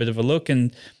and have a bit of a look?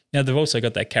 And they've also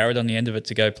got that carrot on the end of it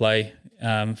to go play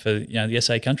for the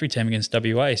SA country team against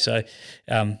WA. So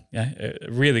a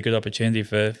really good opportunity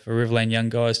for Riverland young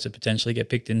guys to potentially get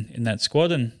picked in that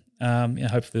squad, and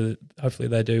hopefully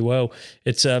they do well.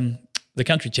 It's the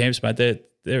country champs, mate.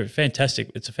 They're fantastic.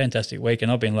 It's a fantastic week,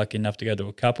 and I've been lucky enough to go to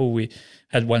a couple. We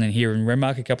had one in here in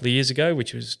Renmark a couple of years ago,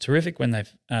 which was terrific when they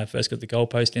first got the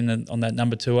goalpost in on that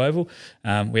number 2 oval.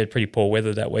 We had pretty poor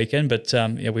weather that weekend, but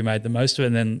we made the most of it.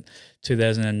 And then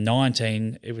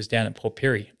 2019, it was down at Port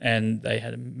Pirie, and they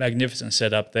had a magnificent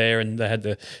setup there, and they had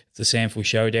the Sample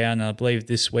Showdown. And I believe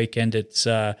this weekend it's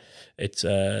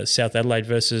South Adelaide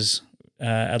versus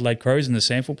Adelaide Crows in the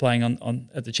Sample playing on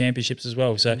at the championships as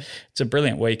well. So it's a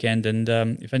brilliant weekend, and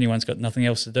if anyone's got nothing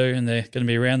else to do and they're going to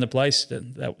be around the place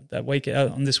that week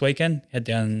on this weekend, head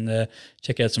down and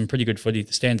check out some pretty good footy.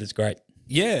 The standard's great.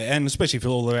 Yeah, and especially for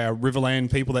all of our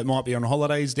Riverland people that might be on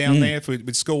holidays down there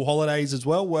with school holidays as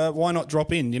well. Why not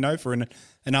drop in, for an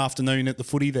afternoon at the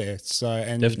footy there? So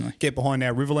and definitely get behind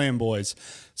our Riverland boys.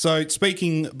 So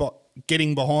speaking about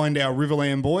getting behind our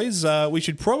Riverland boys, we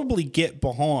should probably get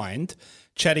behind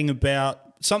chatting about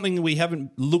something we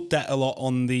haven't looked at a lot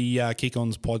on the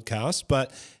Kick-Ons podcast,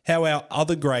 but how our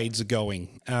other grades are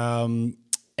going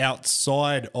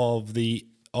outside of the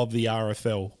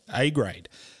RFL A grade.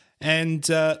 And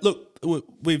look,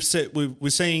 we're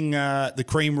seeing the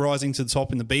cream rising to the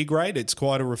top in the B grade. It's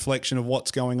quite a reflection of what's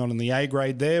going on in the A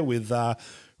grade there with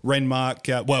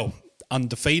Renmark,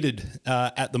 undefeated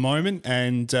at the moment,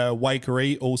 and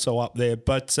Waikerie also up there.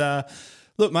 But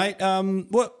look, mate,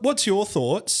 what's your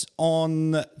thoughts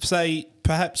on, say,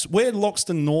 perhaps where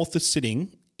Loxton North is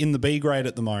sitting in the B grade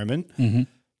at the moment? Mm-hmm.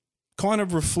 Kind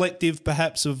of reflective,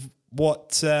 perhaps, of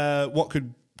what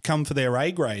could come for their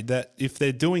A grade, that if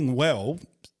they're doing well,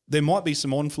 there might be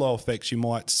some on-flow effects you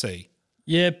might see.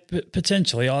 Yeah,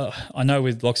 potentially. I know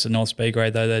with Loxton North's B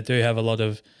grade, though, they do have a lot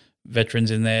of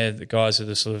veterans in there, the guys that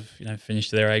have sort of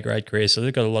finished their A grade career, so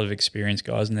they've got a lot of experienced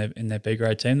guys in their B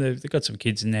grade team. They've got some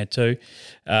kids in there too,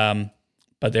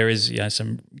 but there is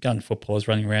some gun footballers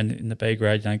running around in the B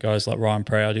grade. Guys like Ryan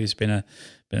Proud, who's been a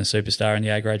superstar in the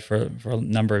A grade for a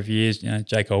number of years.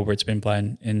 Jake Albert's been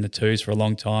playing in the twos for a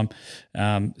long time.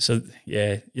 I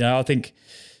think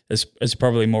it's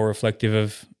probably more reflective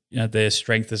of their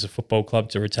strength as a football club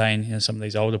to retain some of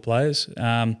these older players.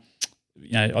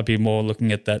 I'd be more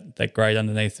looking at that grade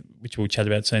underneath, which we'll chat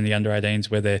about soon, the under-18s,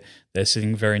 where they're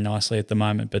sitting very nicely at the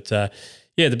moment. But the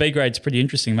B grade's pretty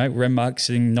interesting, mate. Renmark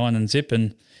sitting 9 and zip,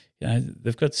 and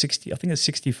they've got 60. I think it's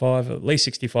 65, at least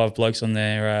 65 blokes on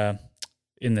their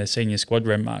in their senior squad,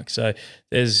 Renmark. So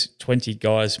there's 20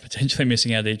 guys potentially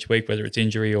missing out each week, whether it's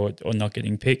injury or not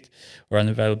getting picked or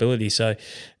unavailability. So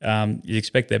you'd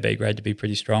expect their B grade to be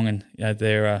pretty strong, and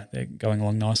they're going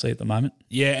along nicely at the moment.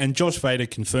 Yeah, and Josh Vader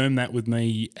confirmed that with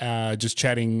me just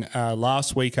chatting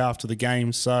last week after the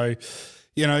game. So,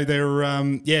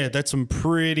 they're that's some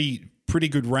pretty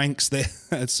good ranks there.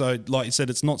 So, like you said,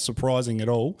 it's not surprising at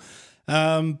all.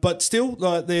 But still,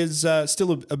 there's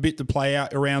still a bit to play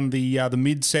out around the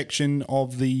midsection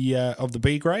of the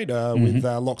B grade with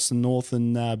Loxton North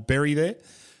and Berry there.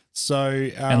 So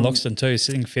and Loxton too,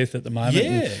 sitting fifth at the moment.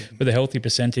 Yeah, with a healthy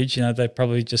percentage. They've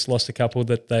probably just lost a couple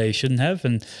that they shouldn't have,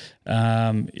 and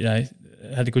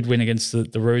had a good win against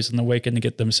the Roos on the weekend to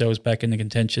get themselves back into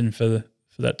contention for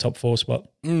that top 4 spot.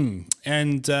 And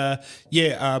Bummer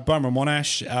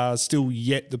Monash still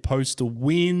yet to post a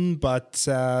win, but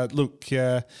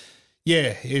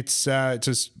it's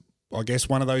just, I guess,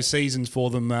 one of those seasons for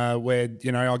them where,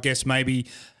 I guess maybe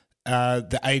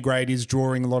the A grade is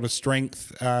drawing a lot of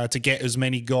strength to get as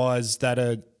many guys that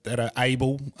are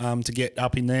able to get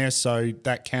up in there, so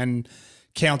that can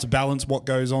counterbalance what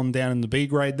goes on down in the B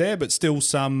grade there, but still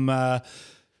some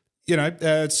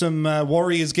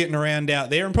warriors getting around out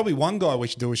there. And probably one guy we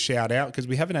should do a shout out, because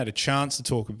we haven't had a chance to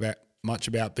talk much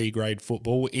about B grade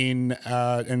football and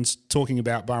talking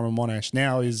about Barwon Monash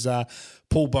now is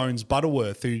Paul Bones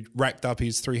Butterworth, who racked up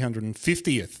his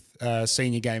 350th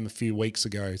senior game a few weeks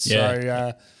ago.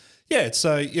 So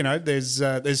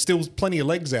there's still plenty of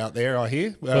legs out there, I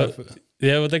hear.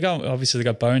 They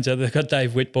got Bones out there. They've got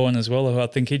Dave Whitbourne as well, who I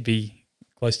think he'd be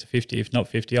close to 50, if not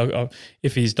 50.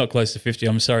 If he's not close to 50,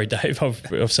 I'm sorry, Dave.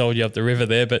 I've sold you up the river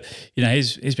there. But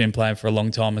he's been playing for a long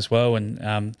time as well,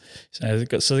 and so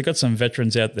they've got some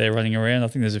veterans out there running around. I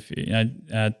think there's a few.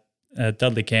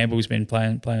 Dudley Campbell's been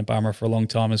playing at Barmera for a long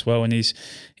time as well, and he's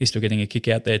still getting a kick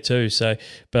out there too. So,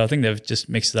 but I think they've just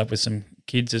mixed it up with some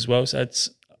kids as well. So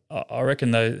I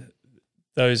reckon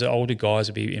those older guys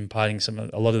will be imparting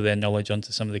a lot of their knowledge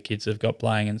onto some of the kids they've got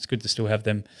playing, and it's good to still have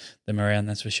them around.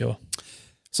 That's for sure.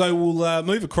 So we'll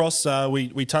move across.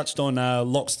 We touched on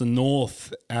Loxton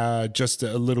North just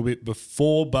a little bit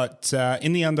before, but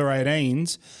in the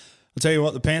under-18s, I'll tell you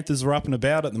what, the Panthers are up and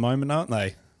about at the moment, aren't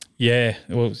they? Yeah,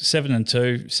 well,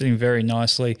 7-2, sitting very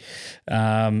nicely.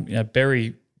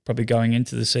 Berry probably going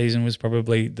into the season was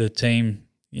probably the team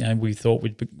we thought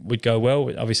would go well.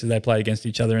 Obviously, they played against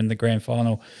each other in the grand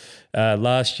final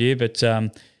last year, but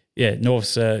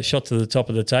North's shot to the top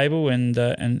of the table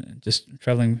and just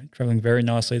travelling very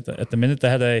nicely at the minute. They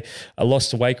had a loss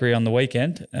to Waikerie on the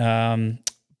weekend,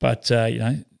 but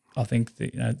I think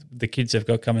the kids have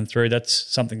got coming through. That's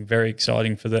something very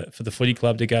exciting for the footy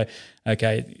club to go,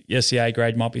 okay, yes, the A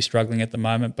grade might be struggling at the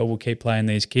moment, but we'll keep playing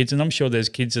these kids. And I'm sure there's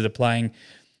kids that are playing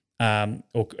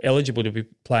or eligible to be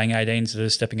playing 18s that are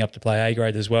stepping up to play A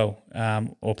grade as well,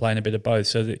 or playing a bit of both.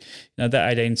 So that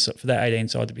 18 for that 18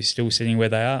 side to be still sitting where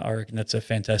they are, I reckon that's a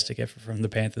fantastic effort from the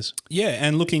Panthers. Yeah,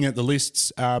 and looking at the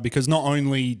lists, because not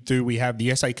only do we have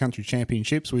the SA Country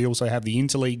Championships, we also have the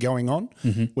Interleague going on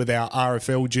with our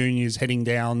RFL juniors heading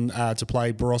down to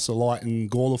play Barossa Light and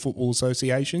Gawler Football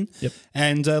Association. Yep.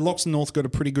 And Loxton North got a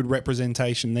pretty good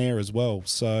representation there as well.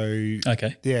 So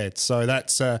so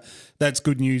that's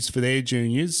good news for their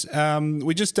juniors.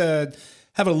 We just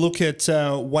have a look at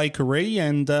Waikerie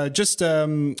and just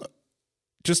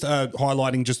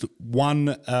highlighting just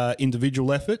one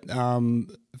individual effort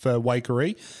for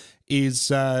Waikerie is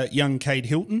young Cade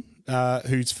Hilton,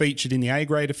 who's featured in the A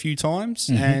grade a few times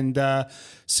and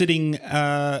sitting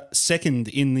second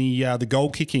in the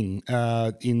goal kicking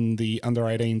in the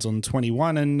under-18s on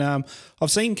 21. And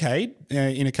I've seen Cade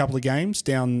in a couple of games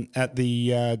down at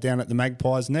the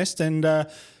Magpies Nest, and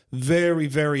very,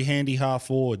 very handy half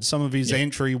forward. Some of his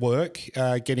entry work,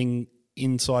 getting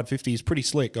inside 50, is pretty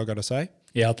slick, I got to say.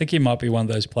 Yeah, I think he might be one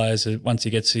of those players that once he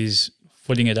gets his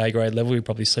footing at A grade level, he'll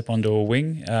probably slip onto a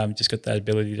wing. Just got that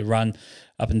ability to run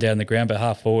up and down the ground, but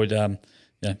half forward,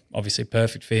 obviously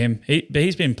perfect for him.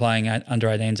 He's been playing under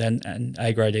 18s and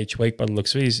A grade each week, but it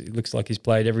looks like he's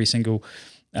played every single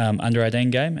under 18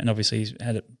 game, and obviously he's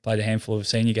played a handful of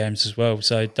senior games as well.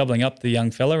 So doubling up the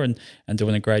young fella and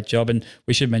doing a great job. And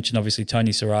we should mention obviously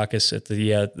Tony Sarakis at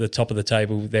the top of the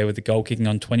table there with the goal kicking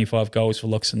on 25 goals for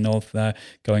Loxton North,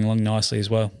 going along nicely as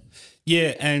well.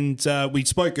 Yeah, and we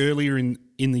spoke earlier in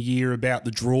the year about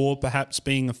the draw perhaps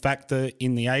being a factor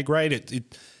in the A grade.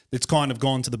 It's kind of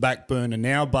gone to the back burner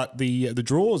now, but the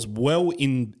draw is well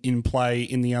in play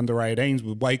in the under 18s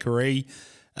with Waikerie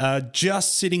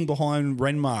just sitting behind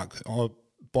Renmark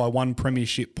by one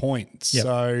premiership point. Yep.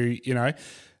 So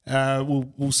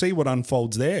we'll see what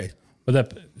unfolds there. Well,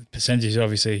 that percentage is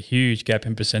obviously a huge gap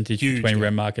in percentage between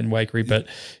Renmark and Waikerie, but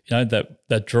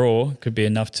that draw could be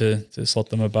enough to slot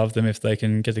them above them if they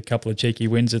can get a couple of cheeky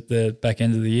wins at the back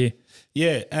end of the year.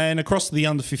 Yeah, and across the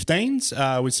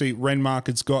under-15s, we see Renmark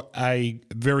has got a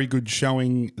very good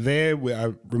showing there,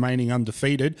 remaining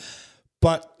undefeated.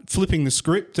 But flipping the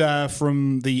script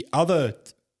from the other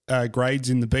grades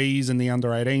in the Bs and the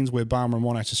under-18s where Barmer and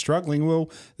Monash are struggling,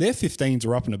 well, their 15s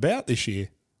are up and about this year.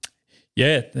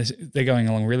 Yeah, they're going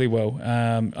along really well.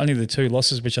 Only the 2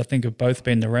 losses, which I think have both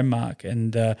been to Renmark,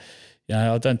 and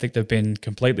I don't think they've been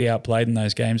completely outplayed in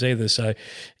those games either. So,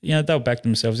 they'll back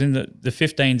themselves in. The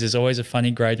 15s is always a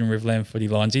funny grade in Riverland footy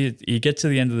lines. You get to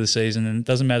the end of the season, and it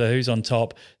doesn't matter who's on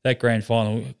top. That grand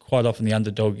final, quite often the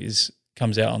underdog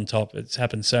comes out on top. It's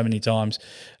happened so many times.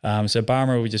 So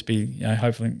Barmer will just be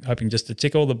hoping just to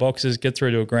tick all the boxes, get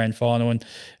through to a grand final,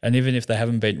 and even if they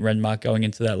haven't beaten Renmark going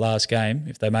into that last game,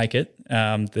 if they make it,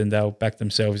 then they'll back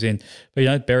themselves in.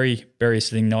 But Berry is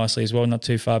sitting nicely as well, not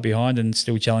too far behind and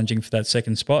still challenging for that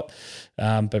second spot.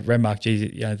 But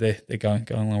Renmark, they're going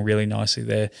along really nicely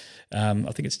there.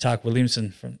 I think it's Tark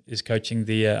Williamson is coaching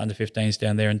the under-15s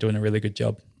down there and doing a really good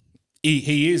job.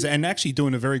 He is, and actually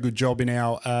doing a very good job in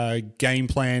our game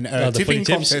plan tipping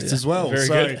contest as well. Very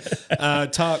good.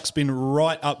 Tark's been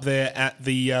right up there at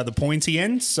the pointy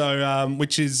end, so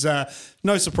which is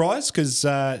no surprise because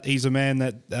he's a man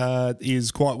that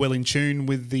is quite well in tune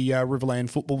with the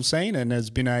Riverland football scene and has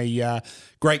been a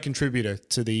great contributor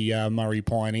to the Murray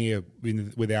Pioneer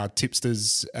with our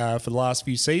tipsters for the last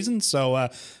few seasons. So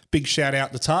big shout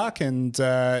out to Tark, and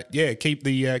keep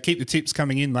the tips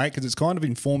coming in, mate, because it's kind of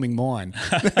informing mine.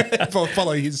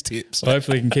 Follow his tips. Well,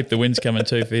 hopefully, you can keep the wins coming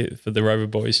too for the Rover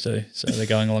boys too. So they're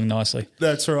going along nicely.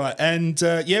 That's right, and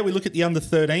we look at the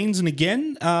under-13s, and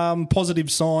again,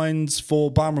 positive signs for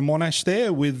Barmer and Monash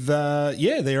there with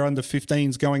their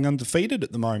under-15s going undefeated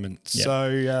at the moment. Yep.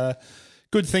 So.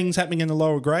 Good things happening in the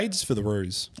lower grades for the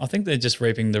Roos. I think they're just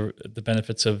reaping the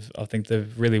benefits of. I think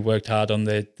they've really worked hard on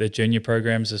their junior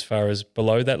programs as far as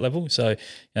below that level. So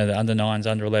the under 9s,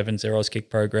 under 11s, their Auskick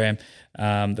program.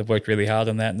 They've worked really hard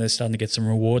on that, and they're starting to get some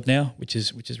reward now, which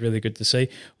is really good to see.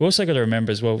 We also got to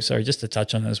remember as well. Sorry, just to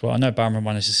touch on it as well. I know Barmer and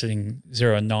Monash is sitting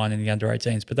 0-9 in the under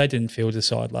 18s, but they didn't field a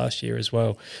side last year as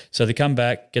well. So to come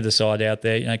back, get a side out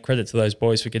there. Credit to those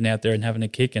boys for getting out there and having a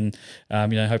kick, and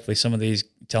hopefully some of these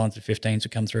talented 15s will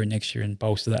come through next year and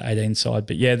bolster that 18 side.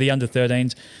 But yeah, the under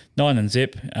 13s, 9 and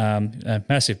zip, a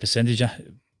massive percentage.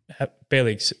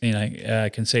 Barely,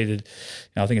 conceded.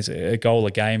 I think it's a goal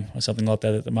a game or something like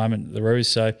that at the moment. The Roos,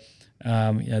 so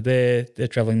they're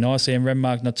travelling nicely, and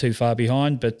Renmark not too far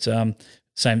behind. But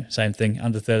same thing.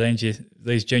 Under 13s,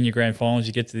 these junior grand finals,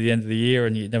 you get to the end of the year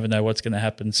and you never know what's going to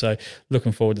happen. So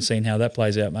looking forward to seeing how that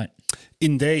plays out, mate.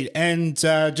 Indeed. And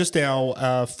just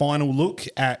our final look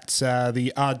at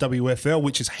the RWFL,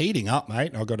 which is heating up,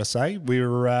 mate, I've got to say.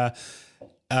 We're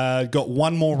got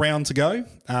one more round to go.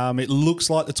 It looks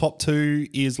like the top 2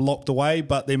 is locked away,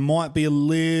 but there might be a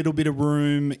little bit of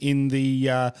room in the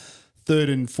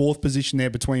 3rd and 4th position there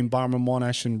between Barmer and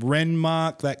Monash and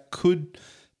Renmark. That could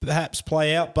perhaps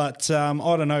play out, but I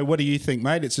don't know. What do you think,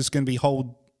 mate? It's just going to be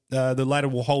the ladder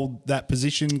will hold that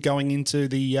position going into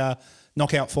the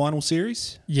knockout final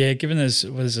series? Yeah, given there's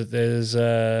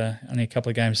only a couple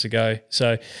of games to go.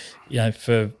 So,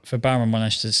 for Barmer and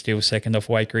Monash to steal second off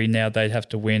Waikerie, now they'd have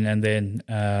to win and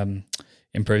then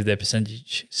improve their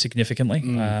percentage significantly.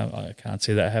 I can't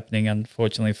see that happening,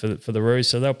 unfortunately, for the Roos.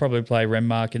 So they'll probably play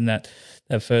Renmark in that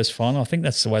first final. I think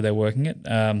that's the way they're working it.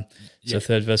 So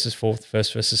 3rd versus 4th,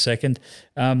 1st versus 2nd.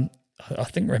 I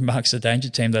think Renmark's a danger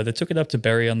team, though. They took it up to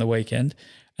Berry on the weekend,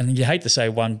 and you hate to say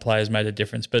one player's made a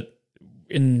difference, but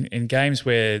in games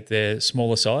where they're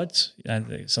smaller sides,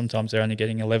 sometimes they're only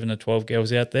getting 11 or 12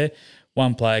 girls out there,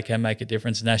 one player can make a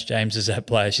difference. Nash James is that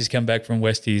player. She's come back from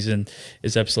Westies and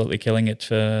is absolutely killing it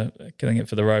for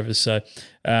the Rovers. So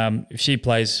if she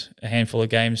plays a handful of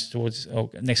games towards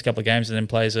next couple of games and then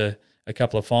plays a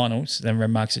couple of finals, then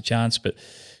Renmark's a chance. But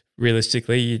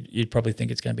realistically, you'd probably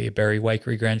think it's going to be a Berry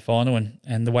Waikerie grand final,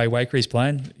 and the way Wakerie's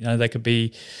playing, they could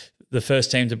be the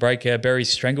first team to break Berry's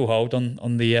stranglehold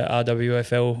on the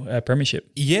RWFL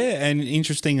Premiership. Yeah, and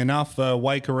interesting enough,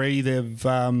 Waikerie,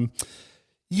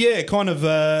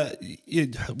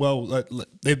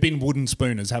 they've been wooden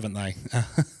spooners, haven't they?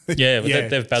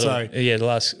 They've battled.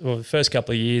 The first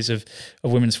couple of years of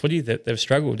women's footy, they've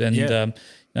struggled, and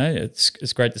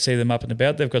it's great to see them up and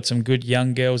about. They've got some good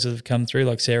young girls that have come through,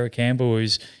 like Sarah Campbell,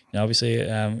 who's obviously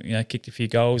kicked a few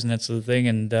goals and that sort of thing,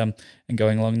 and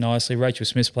going along nicely. Rachel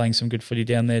Smith's playing some good footy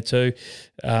down there too.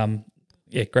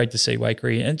 Great to see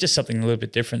Waikerie, and just something a little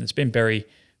bit different. It's been Berry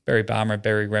Barry Barmer,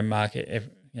 Barry Renmark,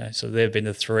 so they've been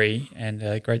the three,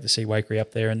 and great to see Wakery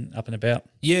up there and up and about.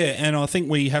 Yeah, and I think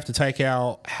we have to take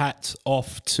our hat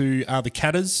off to the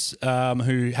Catters,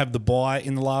 who have the bye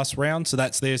in the last round, so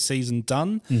that's their season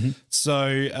done. Mm-hmm.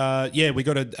 So, we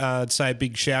got to say a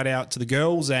big shout out to the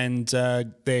girls and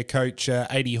their coach,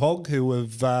 80 Hogg, who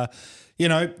have,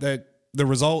 the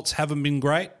results haven't been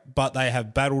great, but they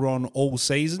have battled on all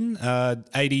season.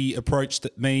 80 approached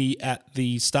me at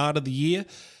the start of the year,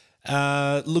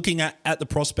 looking at the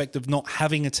prospect of not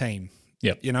having a team.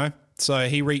 Yep. So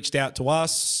he reached out to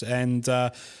us, and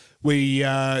we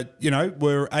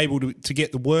were able to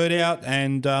get the word out.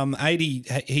 And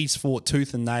 80, he's fought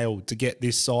tooth and nail to get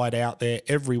this side out there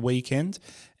every weekend.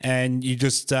 And you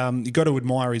just you got to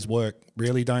admire his work,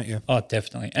 really, don't you? Oh,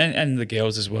 definitely, and the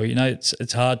girls as well.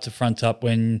 It's hard to front up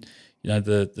when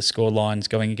the score line's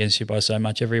going against you by so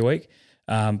much every week.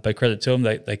 But credit to them,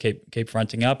 they keep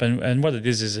fronting up, and what it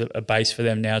is a base for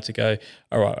them now to go,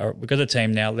 all right, we've got a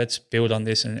team now, let's build on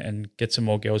this and get some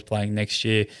more girls playing next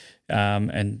year,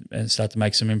 and start to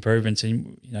make some improvements.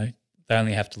 And they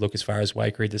only have to look as far as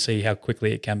Wakery to see how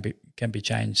quickly it can be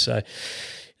changed. So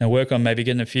work on maybe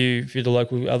getting a few of the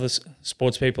local other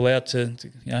sports people out to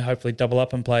hopefully double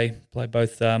up and play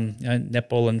both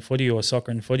netball and footy, or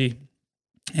soccer and footy.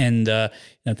 And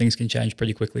things can change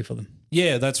pretty quickly for them.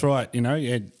 Yeah, that's right.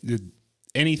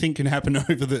 Anything can happen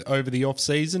over the off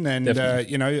season, and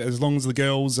as long as the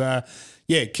girls,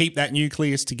 keep that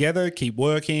nucleus together, keep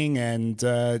working, and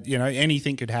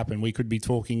anything could happen. We could be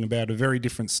talking about a very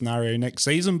different scenario next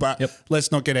season, but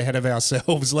let's not get ahead of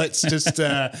ourselves. Let's just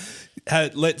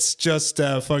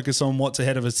focus on what's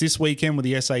ahead of us this weekend with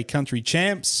the SA Country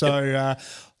Champs. So.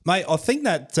 Mate, I think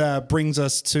that brings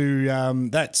us to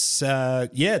that's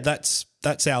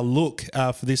our look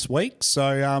for this week.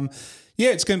 So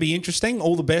it's going to be interesting.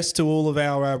 All the best to all of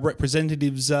our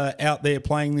representatives out there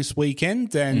playing this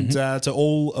weekend, and to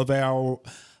all of our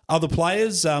other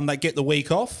players that get the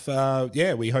week off.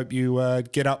 We hope you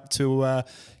get up to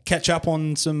catch up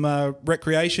on some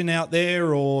recreation out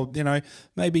there, or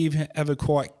maybe have a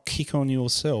quiet kick on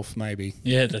yourself, maybe.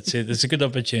 Yeah, that's it. It's a good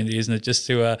opportunity, isn't it, just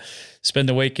to spend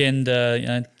the weekend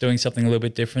doing something a little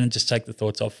bit different, and just take the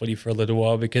thoughts off footy for a little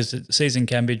while, because the season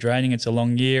can be draining. It's a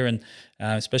long year, and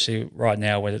especially right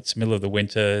now when it's middle of the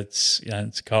winter, it's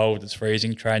cold, it's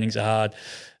freezing, trainings are hard.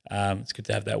 It's good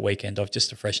to have that weekend off just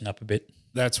to freshen up a bit.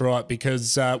 That's right,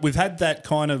 because we've had that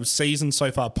kind of season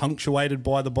so far punctuated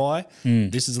by the bye.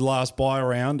 This is the last bye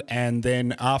round, and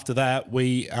then after that,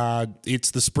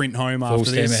 it's the sprint home full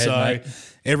after this. Ahead, so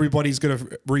mate. Everybody's got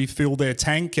to refill their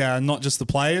tank, not just the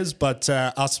players, but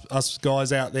us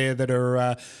guys out there that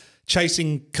are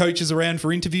chasing coaches around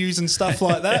for interviews and stuff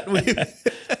like that.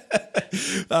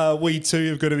 We too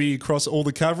have got to be across all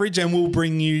the coverage, and we'll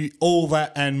bring you all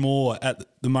that and more at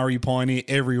the Murray Pioneer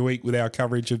every week with our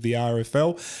coverage of the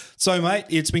RFL. So, mate,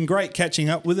 it's been great catching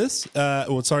up with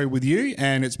with you,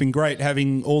 and it's been great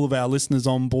having all of our listeners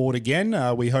on board again.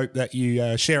 We hope that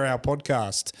you share our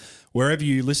podcast wherever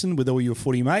you listen with all your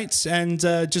footy mates. And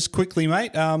just quickly,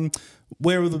 mate,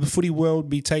 where will the footy world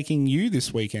be taking you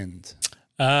this weekend?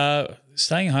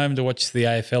 Staying home to watch the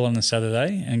AFL on the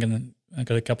Saturday, and I've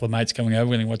got a couple of mates coming over.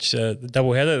 We're going to watch the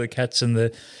doubleheader, the Cats and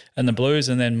the Blues,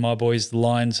 and then my boys, the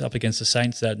Lions, up against the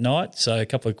Saints that night. So a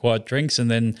couple of quiet drinks, and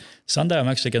then Sunday I'm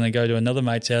actually going to go to another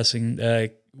mate's house and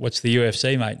watch the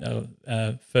UFC, mate.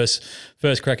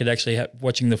 First crack at actually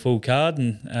watching the full card,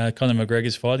 and Conor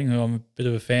McGregor's fighting, who I'm a bit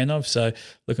of a fan of. So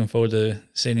looking forward to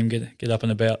seeing him get up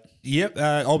and about. Yep,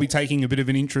 I'll be taking a bit of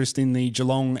an interest in the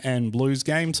Geelong and Blues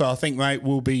game. So I think, mate,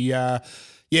 we'll be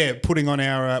putting on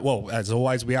our, as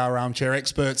always, we are armchair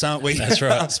experts, aren't we? That's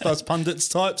right. us pundits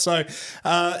type. So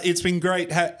it's been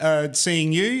great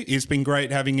seeing you. It's been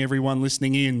great having everyone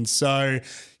listening in. So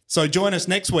join us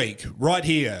next week right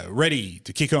here, ready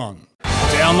to kick on.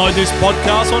 Download this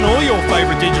podcast on all your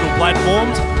favourite digital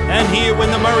platforms, and hear when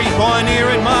the Murray Pioneer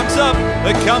and Marks Up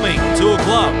are coming to a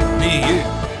club near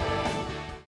you.